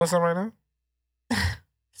What's up right now?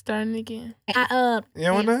 Starting again.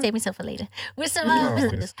 Save myself for later. With some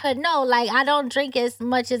but no, like I don't drink as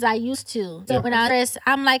much as I used to. So when I stress,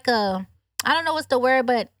 I'm like I don't know what's the word,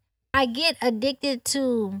 but I get addicted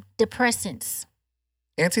to depressants.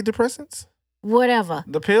 Antidepressants? Whatever.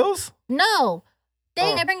 The pills? No.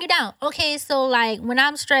 They bring you down. Okay, so like when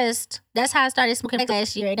I'm stressed, that's how I started smoking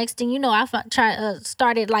last year. Next thing you know, I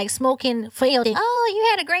started like smoking for everything. Oh, you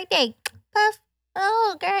had a great day. Puff.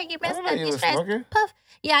 Oh, girl, you messed up. You stressed. Puff.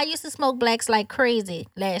 Yeah, I used to smoke blacks like crazy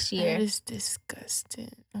last year. That is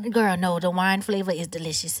disgusting. Girl, no, the wine flavor is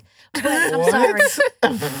delicious. But I'm sorry.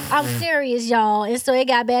 I'm serious, y'all. And so it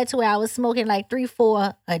got bad to where I was smoking like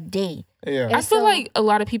 3-4 a day. Yeah. I feel like a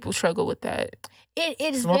lot of people struggle with that.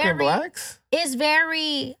 It's smoking very, blacks? It's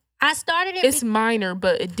very, I started it. It's minor,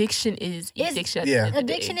 but addiction is addiction.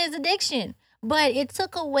 Addiction is addiction. But it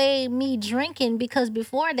took away me drinking because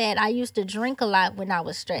before that, I used to drink a lot when I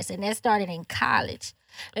was stressed. And that started in college.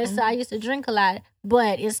 And so I used to drink a lot.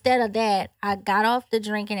 But instead of that, I got off the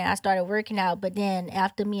drinking and I started working out. But then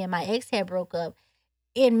after me and my ex had broke up,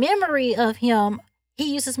 in memory of him,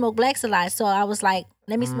 he used to smoke blacks a lot. So I was like,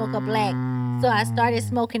 let me smoke a black. So I started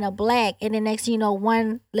smoking a black. And then next thing you know,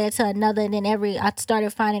 one led to another. And then I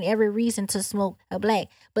started finding every reason to smoke a black.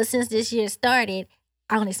 But since this year started,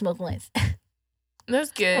 I only smoke once.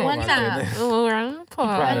 That's good. One time. One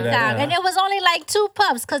time. And it was only like 2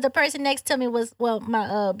 puffs because the person next to me was,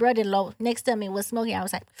 my brother-in-law next to me was smoking. I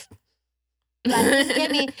was like just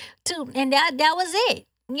give me 2. And that was it,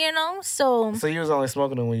 you know? So you was only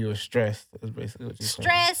smoking them when you were stressed. That's basically what you're saying.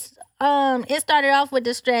 Stress, it started off with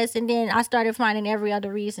the stress and then I started finding every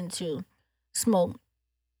other reason to smoke.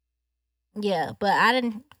 Yeah, but I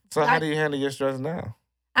didn't. So how do you handle your stress now?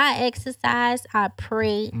 I exercise, I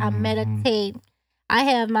pray, I meditate. I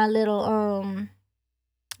have my little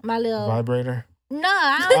vibrator. No,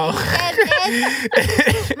 I don't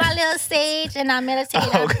use my little sage, and I meditate.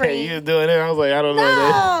 Okay, I pray. you was doing it. I was like, I don't know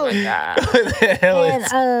that. Oh my God. What the hell is?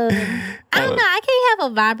 I don't know. I can't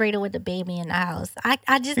have a vibrator with a baby in the house. I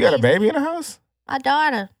just. You got a baby in the house? My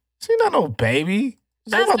daughter. She not no baby.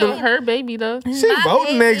 That's still her baby though. She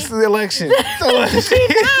voting next election. She not. No, she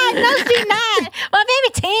not. My baby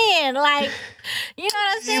 10. Like, you know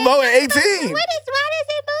what I'm saying? You voting 18. Why does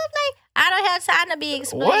it move like? I don't have time to be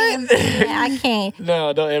explaining. What? Yeah, I can't.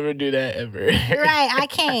 No, don't ever do that ever. Right, I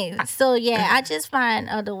can't. So yeah, I just find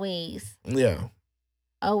other ways. Yeah.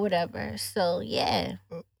 Or whatever. So yeah.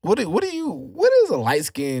 What is a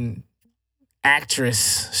light-skinned actress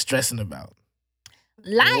stressing about?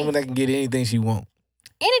 Life. A woman that can get anything she wants.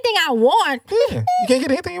 Anything I want. Yeah. You can't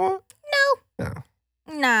get anything you want? No.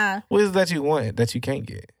 Nah. What is it that you want that you can't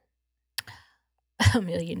get? $1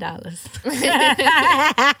 million. I'm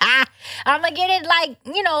gonna get it like,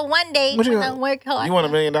 one day when I work hard. You want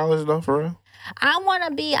 $1 million though, for real? I want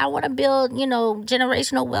to build,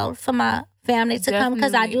 generational wealth for my family to come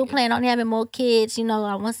because I do plan on having more kids. I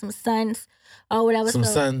want some sons or whatever. Some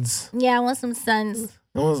sons. Yeah, I want some sons.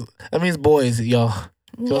 That means boys, y'all.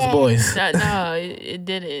 Those boys. No, it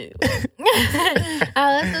didn't. So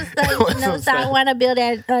I want to build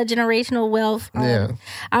that generational wealth. Yeah.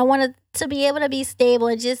 I want to be able to be stable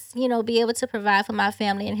and just, be able to provide for my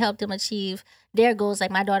family and help them achieve their goals.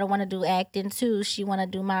 Like my daughter want to do acting too. She want to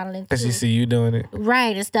do modeling too. Because she see you doing it.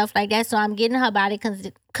 Right, and stuff like that. So I'm getting her body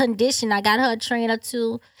conditioned. I got her a trainer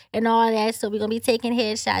too and all that. So we're going to be taking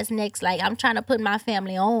headshots next. Like I'm trying to put my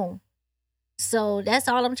family on. So that's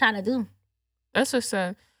all I'm trying to do. That's what's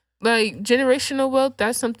up. Like generational wealth,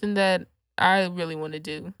 that's something that I really want to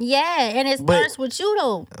do. Yeah, and it starts with you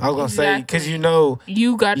though. I was gonna say because you're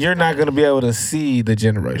not gonna be able to see the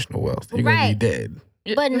generational wealth. You're gonna be dead.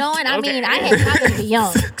 But knowing, I had to be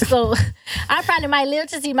young, so I probably might live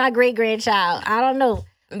to see my great grandchild. I don't know,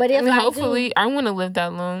 but if hopefully, I want to live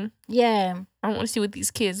that long. Yeah, I want to see what these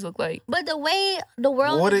kids look like. But the way the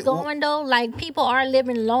world is going though, like people are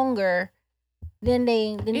living longer than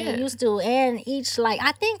they used to. And each,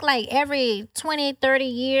 I think every 20, 30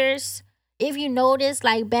 years, if you notice,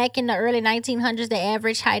 back in the early 1900s, the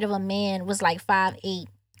average height of a man was 5'8".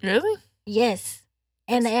 Really? Yes.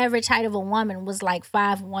 And the average height of a woman was 5'1",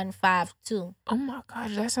 5'2". Oh my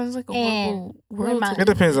gosh, that sounds like a horrible world. It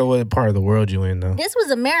depends on what part of the world you in though. This was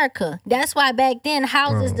America. That's why back then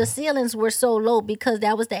houses, the ceilings were so low because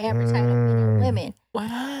that was the average height of men and women.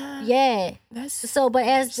 Wow. Yeah. But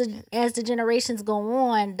as the generations go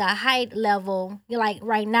on, the height level,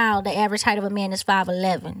 right now, the average height of a man is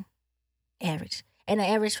 5'11", average, and the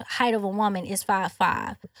average height of a woman is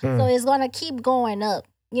 5'5". So it's gonna keep going up.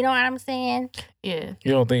 You know what I'm saying? Yeah.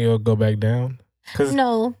 You don't think it'll go back down?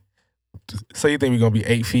 No. So you think we're gonna be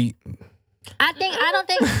 8 feet? I don't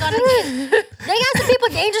think it's gonna get. They got some people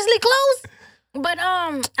dangerously close, but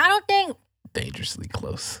I don't think dangerously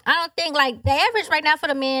close. I don't think like the average right now for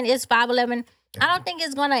the men is 5'11". I don't think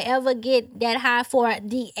it's gonna ever get that high for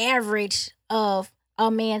the average of a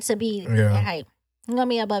man to be that height. It's gonna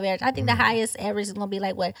be above average. I think the highest average is gonna be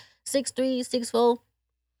like what 6'3", 6'4",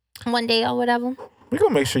 one day or whatever. We're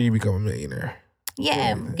gonna make sure you become a millionaire.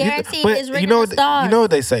 Yeah, guaranteed. But it's written in the stars. You know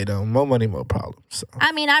what they say though: more money, more problems. So.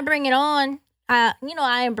 I mean, I bring it on. I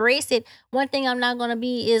embrace it. One thing I'm not gonna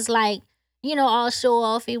be is like, all show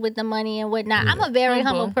offy with the money and whatnot. Yeah. I'm a very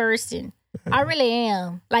humble person. I really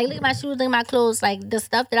am. Like, look at my shoes, look at my clothes. Like, the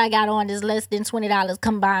stuff that I got on is less than $20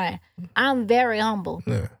 combined. I'm very humble.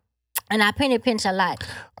 Yeah. And I penny pinch a lot.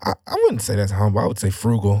 I wouldn't say that's humble. I would say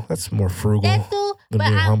frugal. That's more frugal. That's too. But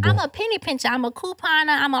I'm a penny pincher. I'm a couponer.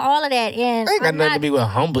 I'm all of that. And I ain't got nothing to be with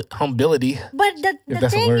humility. But the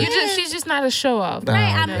thing is, she's just not a show off.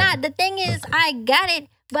 Right, I'm not. The thing is, I got it,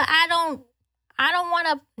 but I don't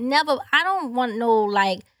want no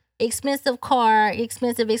like expensive car,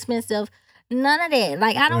 expensive. None of that.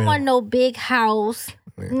 Like I don't want no big house.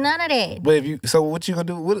 Yeah. None of that. But so what you gonna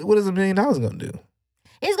do? What is $1 million gonna do?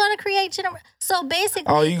 It's gonna create so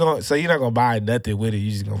basically. Oh, you're not gonna buy nothing with it.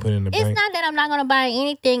 You just gonna put it in the bank. It's not that I'm not gonna buy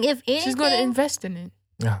anything. If anything, she's gonna invest in it.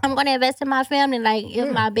 Yeah. I'm gonna invest in my family. Like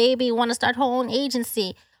if my baby want to start her own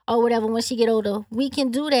agency or whatever when she get older, we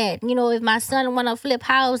can do that. If my son want to flip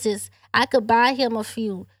houses, I could buy him a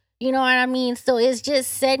few. You know what I mean? So it's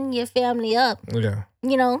just setting your family up. Yeah.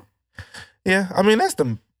 Yeah, I mean that's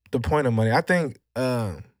the point of money. I think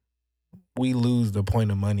we lose the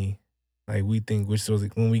point of money. Like we think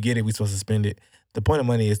when we get it, we're supposed to spend it. The point of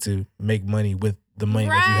money is to make money with the money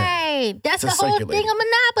that you have. Right. That's the whole thing of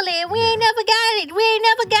Monopoly. And we ain't never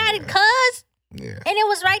got it. Cuz. Yeah. And it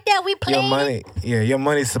was right there. We played. Your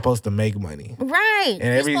money's supposed to make money. Right.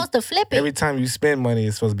 And you're supposed to flip it. Every time you spend money,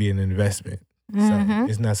 it's supposed to be an investment. So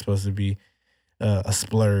it's not supposed to be a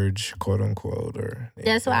splurge, quote unquote, or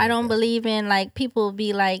that's why I don't believe in like people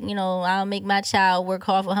be like, I'll make my child work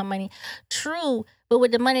hard for her money. True, but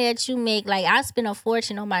with the money that you make, like I spend a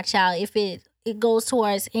fortune on my child if it goes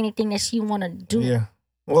towards anything that she want to do. Yeah,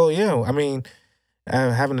 well, yeah. I mean,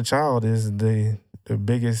 having a child is the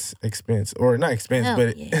biggest expense, or not expense,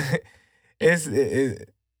 but it's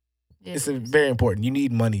very important. You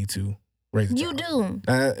need money to raise a child. You do.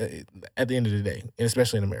 At the end of the day, and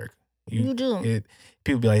especially in America. You do.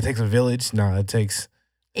 People be like, it takes a village. Nah, it takes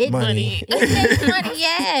money. It takes money,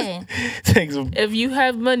 yeah. If you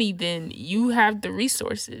have money, then you have the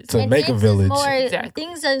resources to make a village. Exactly.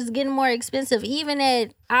 Things are getting more expensive. Even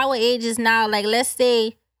at our ages now, like let's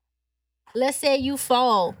say you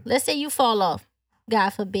fall. Let's say you fall off, God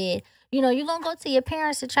forbid. You're going to go to your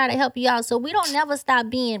parents to try to help you out. So we don't never stop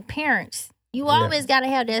being parents. You always got to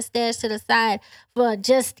have that stash to the side for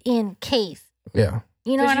just in case. Yeah.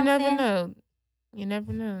 You know what I'm saying? You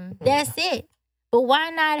never know. That's it. But why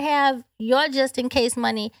not have your just in case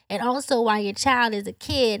money and also while your child is a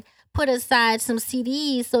kid, put aside some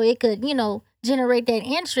CDs so it could, generate that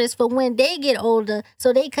interest for when they get older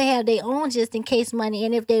so they could have their own just in case money.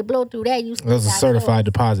 And if they blow through that, you still those are certified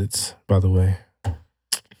deposits, by the way.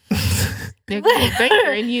 They're good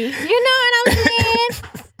banker in you. You know what I'm saying?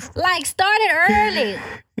 Like start it early.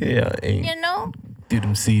 Yeah. Do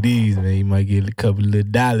them CDs, man. You might get a couple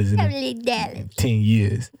of dollars in 10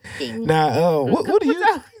 years. Now, what do you?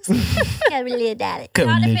 Couple of dollars.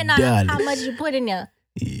 All depends on how much you put in there.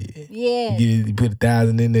 Yeah. You put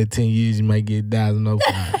 1,000 in there, 10 years, you might get 1,005.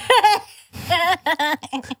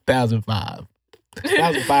 1,005.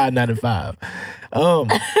 1,595.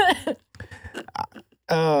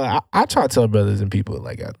 I try to tell brothers and people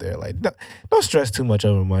like out there, like, don't stress too much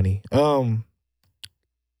over money.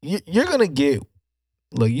 You're gonna get.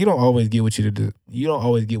 Look, you don't always get what you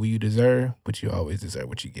deserve, but you always deserve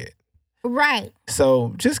what you get. Right.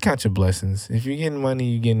 So just count your blessings. If you're getting money,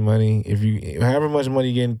 you're getting money. If you however much money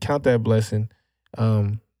you're getting, count that blessing.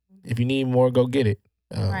 If you need more, go get it.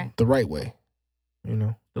 The right way.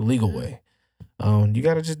 The legal way. You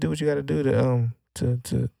gotta just do what you gotta do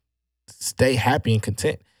to stay happy and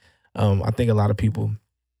content. I think a lot of people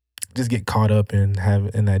just get caught up in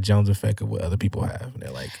that Jones effect of what other people have. And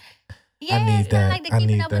they're like, yeah, I need that. Like the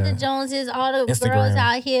keeping up with the Joneses, all the Instagram. Girls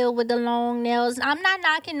out here with the long nails. I'm not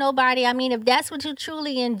knocking nobody. I mean, if that's what you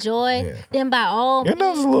truly enjoy, then by all means. Your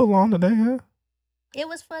nails is a little long today, huh? It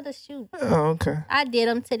was for the shoot. Oh, okay. I did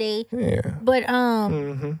them today. Yeah. But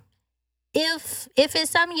if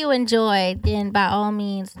it's something you enjoy, then by all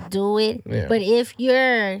means do it. Yeah. But if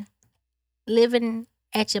you're living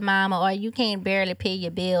at your mama, or you can't barely pay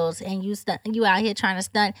your bills, and you out here trying to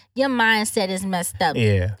stunt, your mindset is messed up.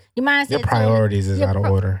 Yeah. Your priorities is out of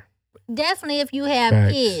order. Definitely, if you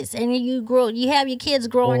have kids and you have your kids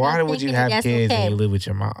growing up. Why would you have kids and you live with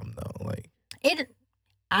your mom though? Like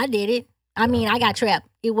I did it. I mean, I got trapped.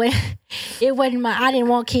 It wasn't I didn't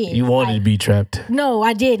want kids. You wanted to be trapped. No,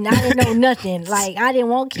 I didn't. I didn't know nothing. Like, I didn't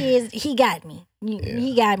want kids. He got me.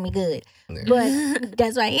 He got me good. Yeah. But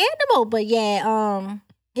that's why animal. But yeah,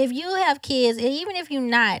 if you have kids, even if you're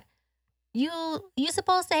not, you're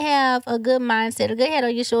supposed to have a good mindset, a good head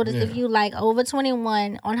on your shoulders if you like over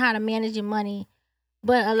 21 on how to manage your money.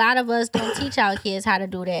 But a lot of us don't teach our kids how to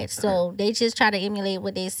do that. So they just try to emulate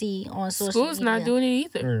what they see on social media. School's not doing it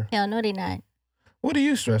either. Hell no, they not. What are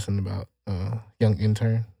you stressing about, young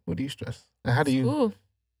intern? What do you stress? And how do you? School.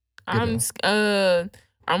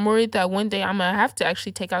 I'm worried that one day I'm gonna have to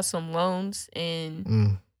actually take out some loans,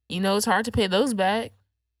 and it's hard to pay those back.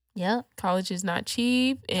 Yep. College is not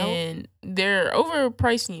cheap, and they're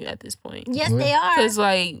overpricing you at this point. Yes, they are. Because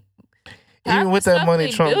like, even with that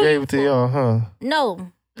money Trump gave it to y'all, huh?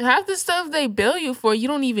 No. Half the stuff they bill you for, you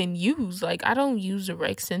don't even use. Like, I don't use the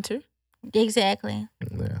rec center. Exactly.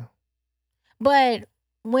 Yeah. But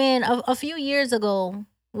when a few years ago,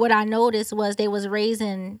 what I noticed was they was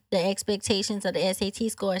raising the expectations of the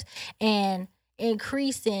SAT scores and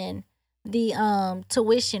increasing the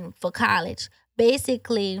tuition for college.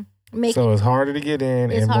 Basically, so it's harder to get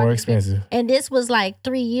in and more expensive. And this was like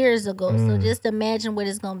 3 years ago. So just imagine what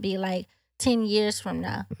it's gonna be like 10 years from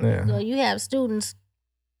now. Yeah. So you have students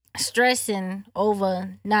stressing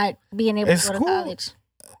over not being able to go to college.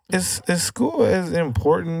 Is school as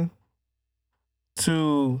important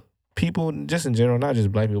to people just in general, not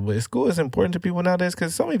just black people, but school is important to people nowadays?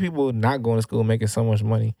 Because so many people not going to school making so much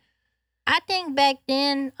money. I think back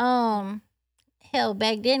then,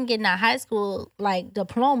 getting a high school like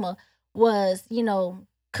diploma was,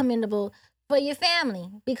 commendable for your family,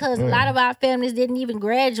 because a lot of our families didn't even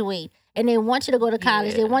graduate, and they want you to go to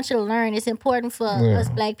college. They want you to learn. It's important for us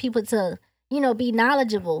black people to, be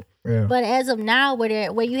knowledgeable. Yeah. But as of now,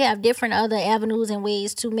 where you have different other avenues and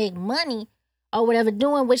ways to make money or whatever,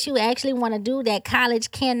 doing what you actually want to do that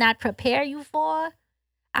college cannot prepare you for,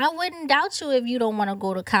 I wouldn't doubt you if you don't want to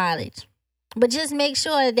go to college. But just make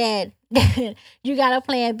sure that you got a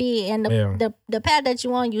plan B, and the path that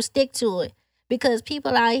you on, you stick to it. Because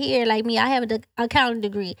people out here like me, I have an accounting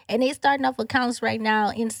degree, and they starting off accounts right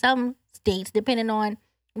now in some states, depending on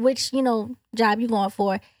which, job you're going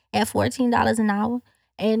for, at $14 an hour.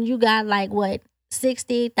 And you got like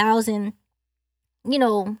 $60,000,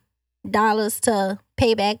 dollars to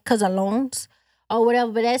pay back because of loans or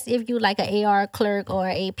whatever. But that's if you like an AR clerk or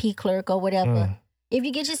AP clerk or whatever. If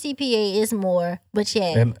you get your CPA, it's more. But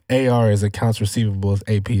yeah. And AR is accounts receivables,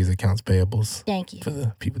 AP is accounts payables. Thank you. For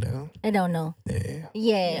the people that don't know.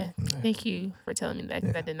 Yeah. Thank you for telling me that,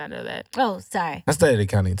 because I did not know that. Oh, sorry. I studied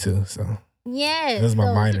accounting too, so. Yeah. It was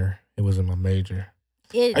my minor. It wasn't my major.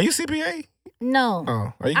 Are you CPA? No.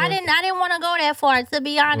 Oh, are you? I didn't want to go that far, to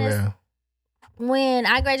be honest. Yeah. When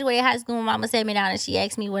I graduated high school, my mama sat me down and she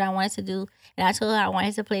asked me what I wanted to do. And I told her I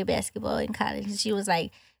wanted to play basketball in college. And she was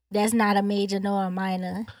like, that's not a major nor a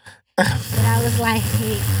minor. And I was like,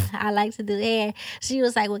 hey, I like to do hair. She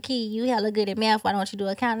was like, well, Key, you hella good at math. Why don't you do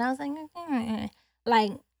accounting? I was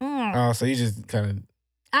like, Oh, so you just kind of.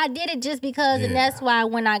 I did it just because, and that's why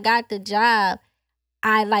when I got the job,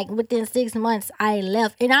 I within 6 months, I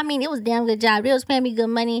left. And I mean, it was a damn good job. They was paying me good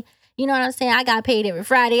money. You know what I'm saying? I got paid every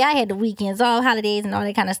Friday. I had the weekends, all holidays and all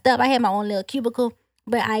that kind of stuff. I had my own little cubicle,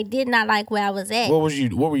 but I did not like where I was at. What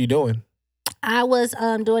were you doing? I was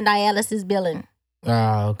doing dialysis billing.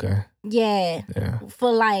 Ah, okay. Yeah. For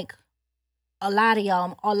a lot of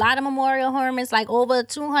y'all. A lot of memorial homes, over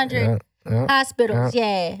 200 hospitals.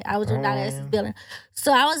 Yeah. I was doing dialysis billing.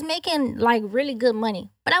 So I was making really good money,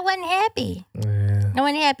 but I wasn't happy. Yeah. I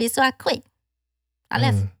wasn't happy, so I quit. I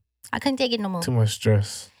left. I couldn't take it no more. Too much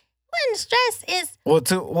stress. When stress is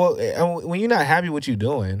when you're not happy what you're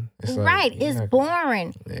doing, it's it's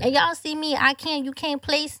boring. Yeah. And y'all see me, you can't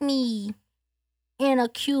place me in a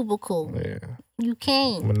cubicle. Yeah. You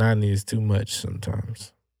can't. Monotony is too much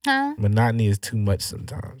sometimes. Huh? Monotony is too much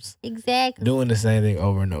sometimes. Exactly. Doing the same thing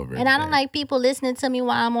over and over. And I don't like people listening to me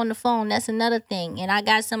while I'm on the phone. That's another thing. And I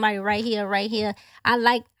got somebody right here.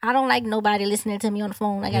 I don't like nobody listening to me on the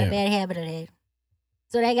phone. I got a bad habit of that.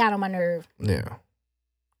 So that got on my nerve. Yeah.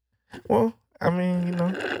 Well, I mean,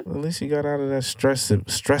 at least you got out of that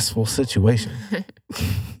stressful situation.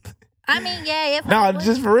 I mean, yeah. If no,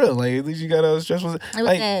 just for real. Like, at least you got a stressful.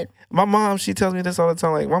 Like, my mom, she tells me this all the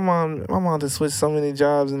time. Like, my mom just switched so many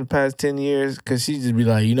jobs in the past 10 years because she just be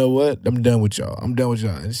like, you know what? I'm done with y'all.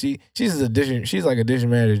 And she's like a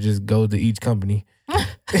district manager. Just go to each company.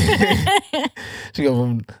 She go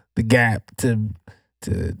from the Gap to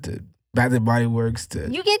Bath and Body Works to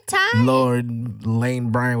you get tired. Lord Lane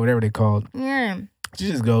Bryant, whatever they called. Yeah. She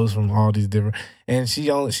just goes from all these different, and she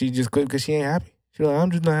just quit because she ain't happy. She's like,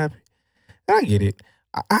 I'm just not happy. And I get it.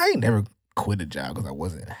 I ain't never quit a job because I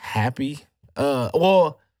wasn't happy.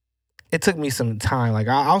 Well, it took me some time. Like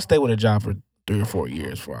I'll stay with a job for 3 or 4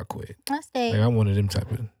 years before I quit. I stay. Like I'm one of them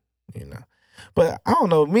type of, But I don't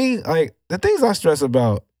know. Me, like the things I stress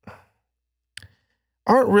about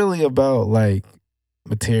aren't really about like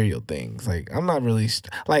material things. Like I'm not really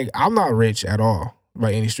I'm not rich at all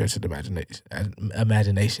by any stretch of the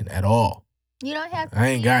imagination at all. You don't have to I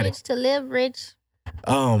ain't got rich to live rich.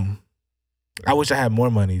 I wish I had more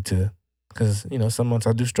money because some months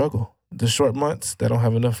I do struggle. The short months that don't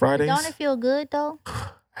have enough Fridays. Don't it feel good though?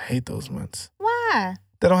 I hate those months. Why?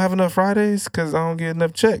 They don't have enough Fridays because I don't get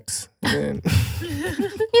enough checks. You're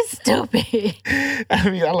stupid. I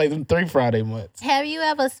mean, I like them 3 Friday months. Have you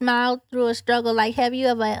ever smiled through a struggle? Like, have you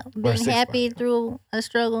ever been happy through a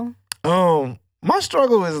struggle? My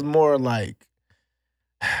struggle is more like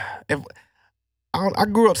if I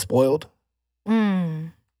grew up spoiled.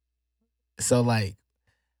 So like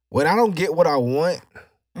when I don't get what I want,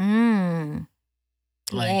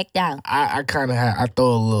 like act out. I kind of I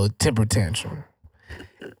throw a little temper tantrum,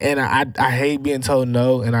 and I hate being told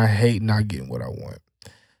no, and I hate not getting what I want.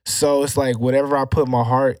 So it's like whatever I put my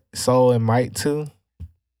heart, soul, and might to,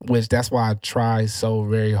 which that's why I try so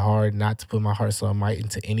very hard not to put my heart, soul, and might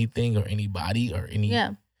into anything or anybody or any,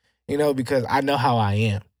 because I know how I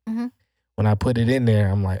am. Mm-hmm. When I put it in there,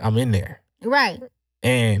 I'm like, I'm in there. Right.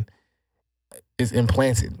 And it's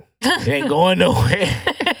implanted. It ain't going nowhere.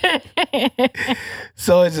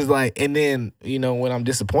 So it's just like, and then, when I'm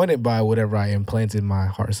disappointed by whatever I implanted my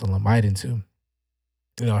heart, soul, and might into,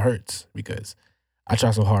 it hurts because I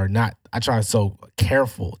try so hard try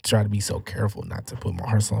to be so careful not to put my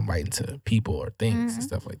heart, soul, and might into people or things and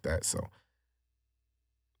stuff like that. So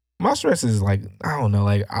my stress is like, I don't know,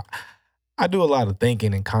 like I do a lot of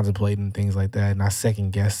thinking and contemplating things like that, and I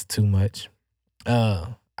second guess too much.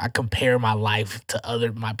 I compare my life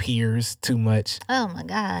to my peers too much. Oh my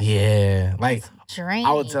God. Yeah, like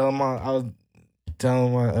I was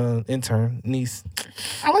telling my intern niece.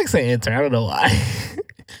 I like saying intern. I don't know why.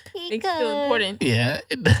 Makes you feel important. Yeah,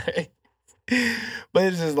 but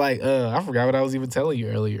it's just like I forgot what I was even telling you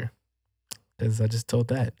earlier. Because I just told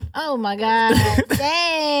that. Oh my God.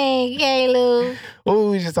 Dang, Caleb. What were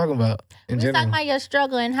we just talking about in general? Talking about your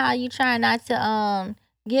struggle and how you try not to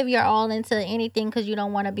give your all into anything because you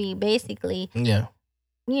don't want to be basically,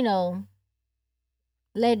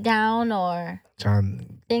 let down or trying to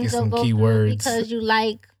get things some don't go keywords because you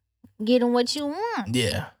like getting what you want.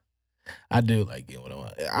 Yeah, I do like getting what I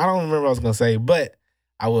want. I don't remember what I was gonna say, but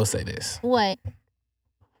I will say this. What?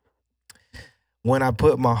 When I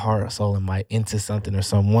put my heart, soul, and might into something or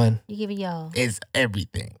someone, you give it y'all. It's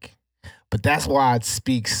everything. But that's why I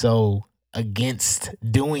speak so against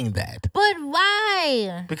doing that. But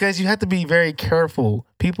why? Because you have to be very careful.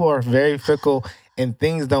 People are very fickle, and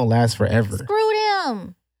things don't last forever. Screw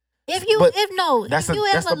them. If you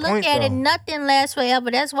ever look at it, nothing lasts forever.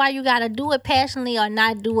 That's why you gotta do it passionately or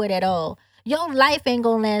not do it at all. Your life ain't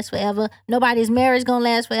gonna last forever. Nobody's marriage gonna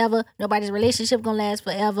last forever. Nobody's relationship gonna last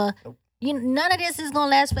forever. None of this is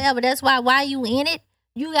gonna last forever. That's why you in it,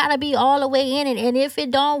 you gotta be all the way in it. And if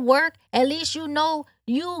it don't work, at least you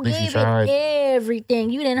gave it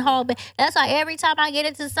everything. You didn't hold back. That's why every time I get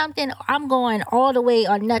into something, I'm going all the way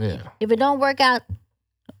or nothing. Yeah. If it don't work out,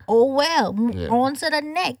 oh well. On to the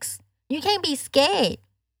next. You can't be scared.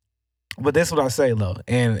 But that's what I say though.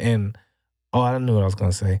 And I knew what I was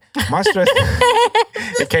gonna say. My stress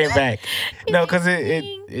it came back. No, because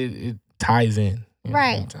it ties in.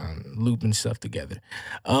 Right. Looping stuff together.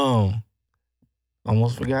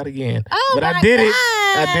 Almost forgot again. Oh, but I did it.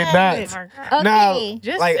 I did not. Okay. Now,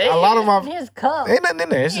 just like a lot of my his cup. Ain't nothing in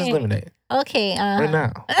there. It's just lemonade. Okay. Right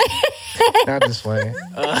now. Not just playing.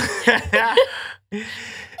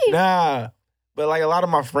 Nah. But like a lot of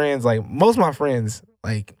my friends, like most of my friends,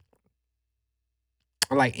 like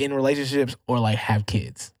are like in relationships or like have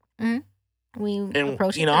kids. Mm-hmm. We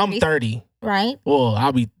approach. I'm 30. Right. Well,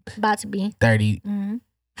 I'll be about to be 30. Mm-hmm.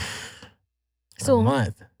 So a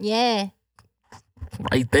month. Yeah.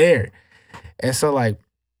 Right there. And so like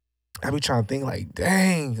I be trying to think like,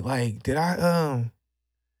 dang, like did I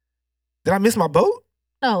miss my boat?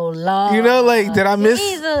 Oh Lord! You know, like did I miss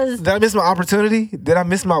my opportunity? Did I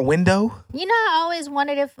miss my window? You know, I always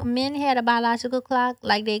wondered if men had a biological clock,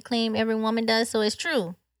 like they claim every woman does. So it's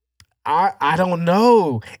true. I don't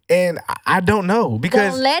know, and I don't know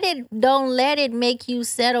because don't let it make you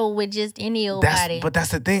settle with just any old body. But that's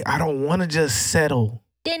the thing. I don't want to just settle.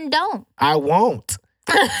 Then don't. I won't.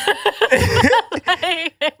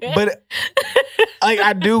 But like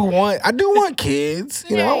I do want kids.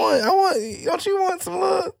 You know, I want. Don't you want some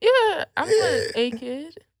love? Yeah, I want a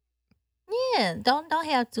kid. Yeah, don't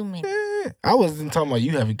have too many. Yeah. I wasn't talking about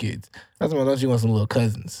you having kids. I was talking about don't you want some little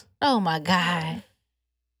cousins? Oh my God.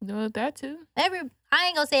 No, that too. I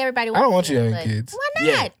ain't gonna say everybody. I don't want you having kids. Why not?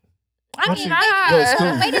 Yeah. I mean, go to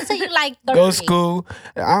school. Wait until you like 30. Go school.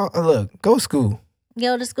 Go school.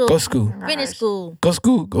 Go to school. Go school. Finish school. Go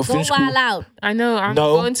school. Go finish school. Go wild out. I know. I'm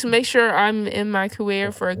going to make sure I'm in my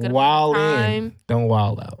career for a good time. Don't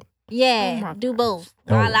wild out. Yeah, do both.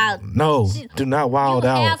 Wild out. No, do not wild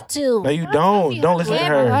out. You have to. No, you don't. Don't listen to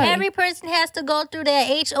her. Every person has to go through their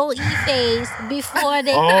HOE phase before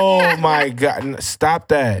they. Oh my God! Stop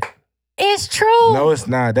that. It's true. No, it's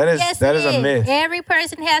not. That is a myth. Every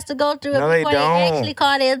person has to go through it before they actually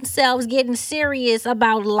call themselves getting serious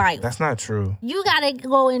about life. That's not true. You gotta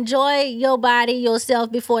go enjoy your body yourself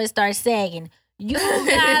before it starts sagging. You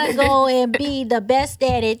gotta go and be the best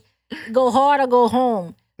at it. Go hard or go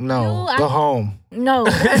home. No, go home. No.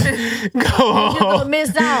 Go home. You're gonna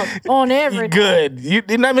miss out on everything. Good.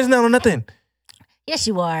 You're not missing out on nothing. Yes,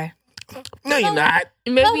 you are. No, you're not.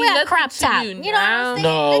 Maybe go wear a crop top. You know what I'm saying?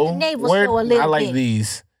 No. Let the navel show a little I like bit.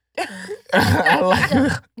 these.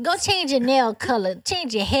 Go change your nail color.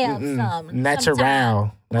 Change your hair some.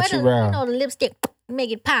 Natural. You know, the lipstick, make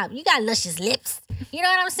it pop. You got luscious lips. You know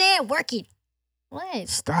what I'm saying? Work it. What?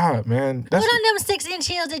 Stop, man. Put on them 6-inch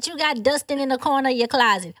heels that you got dusting in the corner of your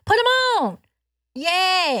closet. Put them on.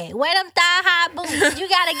 Yeah. Wear them thigh-high boots. You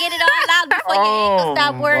got to get it all out before your ankles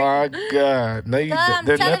stop working. Oh, my God. No, you I'm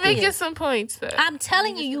telling you. Making some points, though. I'm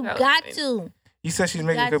telling you got to. You said she's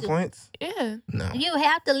making good points? Yeah. No. You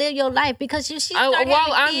have to live your life because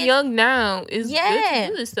while I'm young now, it's good to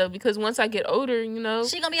do this stuff because once I get older, you know,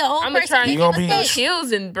 she's gonna be an old I'm person. I'm gonna try to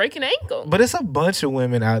heels and break an ankle. But it's a bunch of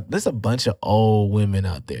women there's a bunch of old women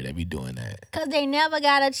out there that be doing that. Because they never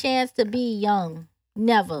got a chance to be young.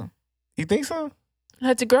 Never. You think so? I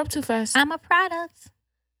had to grow up too fast. I'm a product.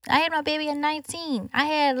 I had my baby at 19. I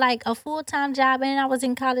had like a full-time job and I was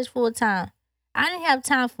in college full-time. I didn't have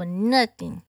time for nothing.